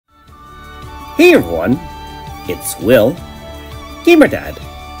Hey everyone, it's Will, Gamer Dad,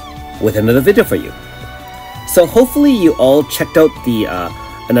 with another video for you. So hopefully you all checked out the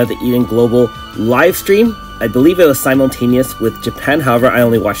Another Eden Global live stream. I believe it was simultaneous with Japan, however I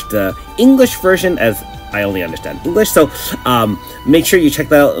only watched the English version as I only understand English. So make sure you check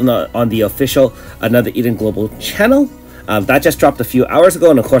that out on the official Another Eden Global channel. That just dropped a few hours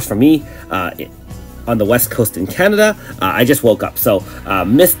ago, and of course for me, on the West Coast in Canada, I just woke up, so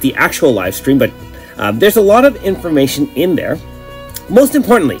missed the actual live stream, but there's a lot of information in there. Most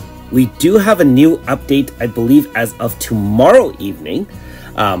importantly, we do have a new update, I believe, as of tomorrow evening.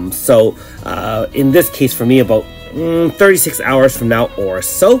 So in this case for me, about 36 hours from now or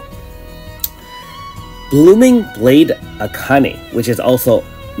so, Blooming Blade Akane, which is also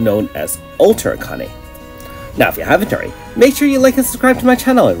known as Ultra Akane. Now, if you haven't already, make sure you like and subscribe to my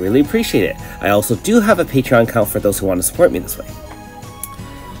channel. I really appreciate it. I also do have a Patreon account for those who want to support me this way.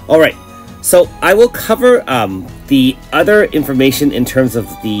 Alright, so I will cover the other information in terms of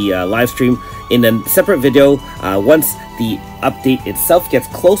the live stream in a separate video once the update itself gets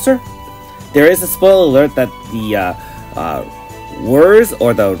closer. There is a spoiler alert that the Wars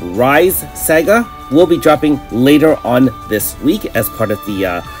or the Rise saga will be dropping later on this week as part of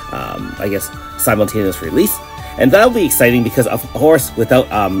the, I guess, simultaneous release. And that'll be exciting because, of course, without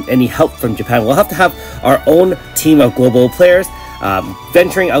any help from Japan, we'll have to have our own team of global players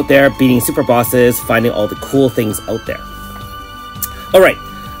venturing out there, beating super bosses, finding all the cool things out there. Alright,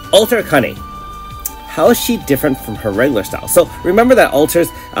 Ultra Akane. How is she different from her regular style? So remember that Ultras,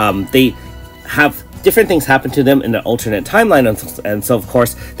 they have different things happen to them in an alternate timeline, and so of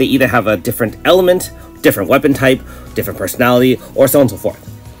course they either have a different element, different weapon type, different personality, or so on and so forth.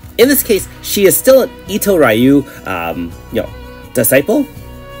 In this case, she is still an Itto-Ryu, disciple.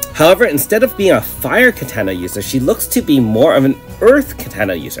 However, instead of being a fire katana user, she looks to be more of an earth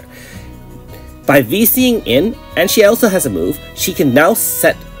katana user. By VCing in, and she also has a move, she can now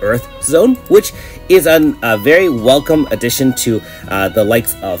set Earth Zone, which is a very welcome addition to the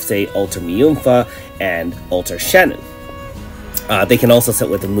likes of, say, Ultra Miyunfa and Ultra Shannon. They can also set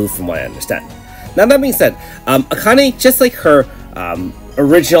with a move from what I understand. Now that being said, Akane, just like her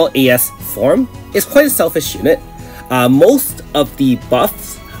original AS form, is quite a selfish unit. Most of the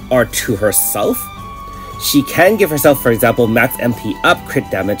buffs are to herself. She can give herself, for example, max MP up, crit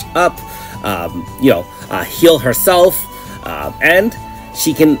damage up, heal herself, and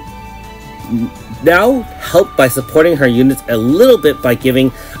she can now help by supporting her units a little bit by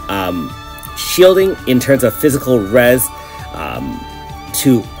giving shielding in terms of physical res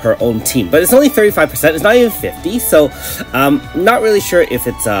to her own team. But it's only 35%, it's not even 50, so not really sure if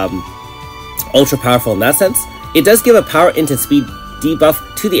it's ultra powerful in that sense. It does give a power into speed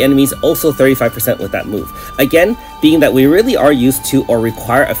debuff to the enemies, also 35% with that move. Again, being that we really are used to or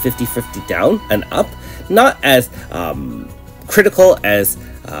require a 50-50 down and up, not as critical as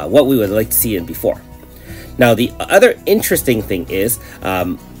what we would like to see in before. Now, the other interesting thing is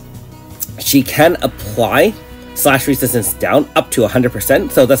she can apply slash resistance down up to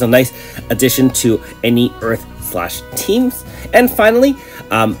 100%, so that's a nice addition to any earth slash teams. And finally,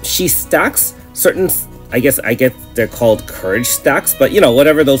 she stacks certain, I guess they're called courage stacks, but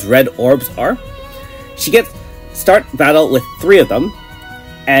whatever those red orbs are, she gets start battle with 3 of them,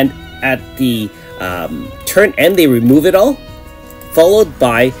 and at the turn end they remove it all, followed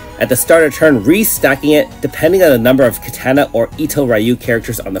by at the start of turn restacking it depending on the number of katana or Itto-Ryu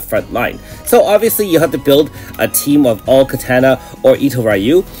characters on the front line. So obviously you have to build a team of all katana or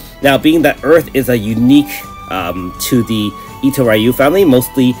Itto-Ryu. Now, being that Earth is a unique to the Itto-Ryu family,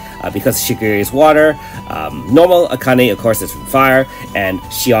 mostly because Shigiri is water, normal Akane of course is from fire, and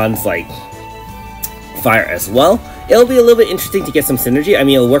Shion's like fire as well. It'll be a little bit interesting to get some synergy. I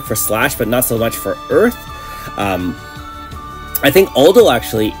mean, it'll work for Slash, but not so much for Earth. I think Aldo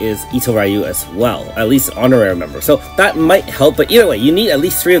actually is Itto-Ryu as well, at least honorary member, so that might help. But either way, you need at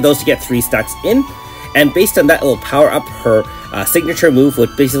least 3 of those to get 3 stacks in, and based on that, it will power up her signature move, which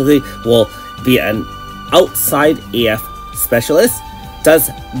basically will be an outside AF specialist.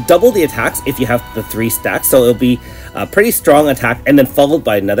 Does double the attacks if you have the 3 stacks, so it'll be a pretty strong attack and then followed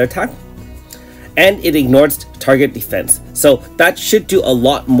by another attack. And it ignores target defense, so that should do a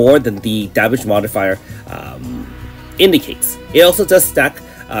lot more than the damage modifier indicates. It also does stack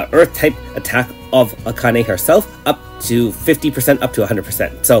Earth type attack of Akane herself up to 50%, up to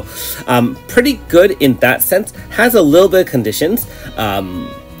 100%. So pretty good in that sense. Has a little bit of conditions, and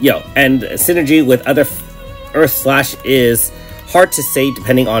synergy with other Earth slash is hard to say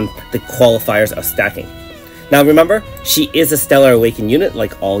depending on the qualifiers of stacking. Now remember, she is a Stellar Awaken unit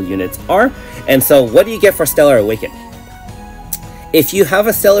like all units are, and so what do you get for Stellar Awaken? If you have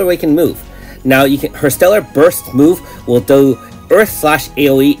a Stellar Awaken move, Now her Stellar Burst move will do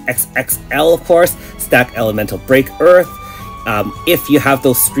Earth/AoE XXL, of course, stack Elemental Break Earth. If you have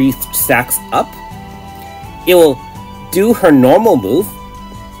those 3 stacks up, it will do her normal move,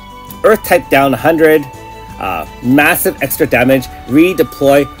 Earth type down 100, massive extra damage,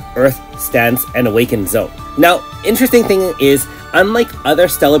 redeploy Earth Stance and Awaken Zone. Now, interesting thing is, unlike other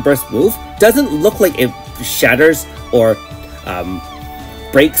Stellar Burst move, doesn't look like it shatters or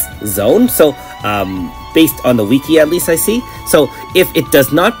breaks zone. So based on the wiki, at least I see. So if it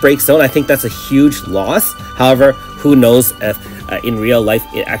does not break zone, I think that's a huge loss. However, who knows if in real life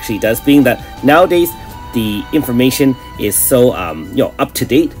it actually does, being that nowadays the information is so up to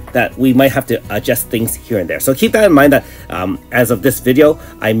date that we might have to adjust things here and there. So keep that in mind that as of this video,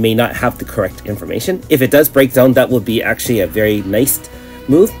 I may not have the correct information. If it does break zone, that would be actually a very nice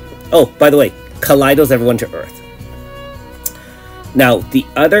move. Oh, by the way, Kaleidos everyone to Earth. Now, the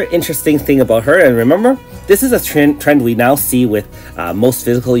other interesting thing about her, and remember, this is a trend we now see with most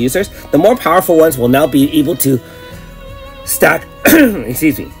physical users. The more powerful ones will now be able to stack,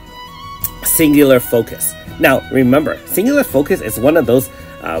 excuse me, Singular Focus. Now, remember, Singular Focus is one of those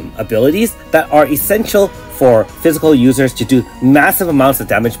abilities that are essential for physical users to do massive amounts of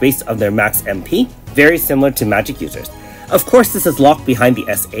damage based on their max MP, very similar to magic users. Of course, this is locked behind the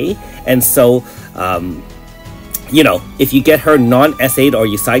SA, and so if you get her non-SA'd or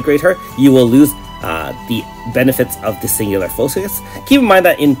you side grade her, you will lose the benefits of the Singular Focus. Keep in mind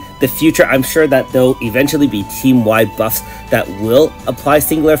that in the future, I'm sure that there'll eventually be team-wide buffs that will apply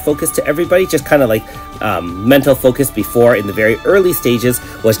Singular Focus to everybody, just kind of like Mental Focus before in the very early stages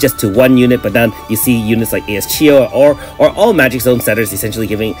was just to one unit, but then you see units like AS Chio or all Magic Zone setters essentially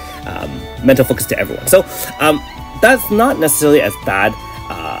giving Mental Focus to everyone. So that's not necessarily as bad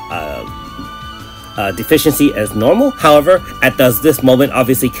deficiency as normal. However, at this moment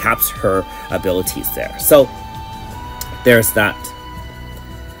obviously caps her abilities there. So there's that.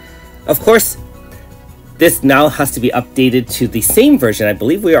 Of course, this now has to be updated to the same version. I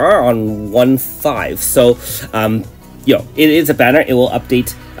believe we are on 1.5. So it is a banner. It will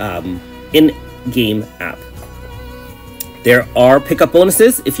update in-game app. There are pickup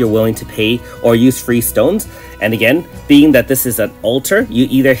bonuses if you're willing to pay or use free stones. And again, being that this is an altar, you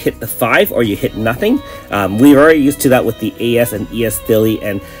either hit the 5 or you hit nothing. We're already used to that with the AS and ES Thili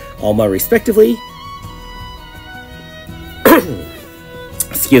and Alma respectively.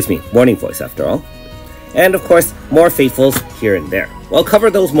 Excuse me, morning voice after all. And of course, more faithfuls here and there. We'll cover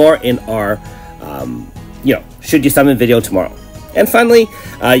those more in our, should you summon video tomorrow. And finally,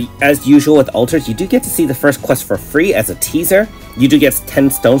 as usual with altars, you do get to see the first quest for free as a teaser. You do get 10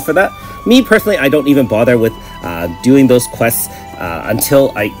 stones for that. Me personally, I don't even bother with doing those quests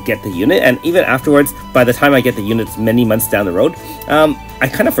until I get the unit. And even afterwards, by the time I get the units many months down the road, I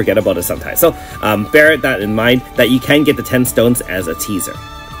kind of forget about it sometimes. So bear that in mind that you can get the 10 stones as a teaser.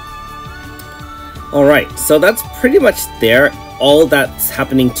 Alright, so that's pretty much there. All that's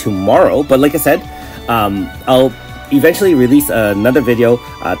happening tomorrow. But like I said, I'll eventually release another video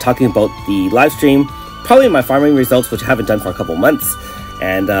talking about the live stream, probably my farming results, which I haven't done for a couple months,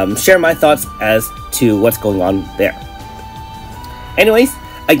 and share my thoughts as to what's going on there. Anyways,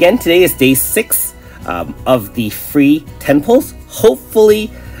 again, today is day 6 of the free 10 pulls.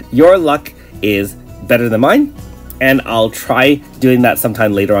 Hopefully your luck is better than mine, and I'll try doing that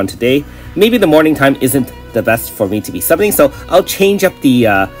sometime later on today. Maybe the morning time isn't the best for me to be summoning, so I'll change up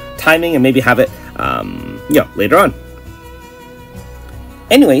the timing and maybe have it later on.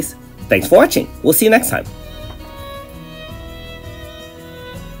 Anyways, thanks for watching. We'll see you next time.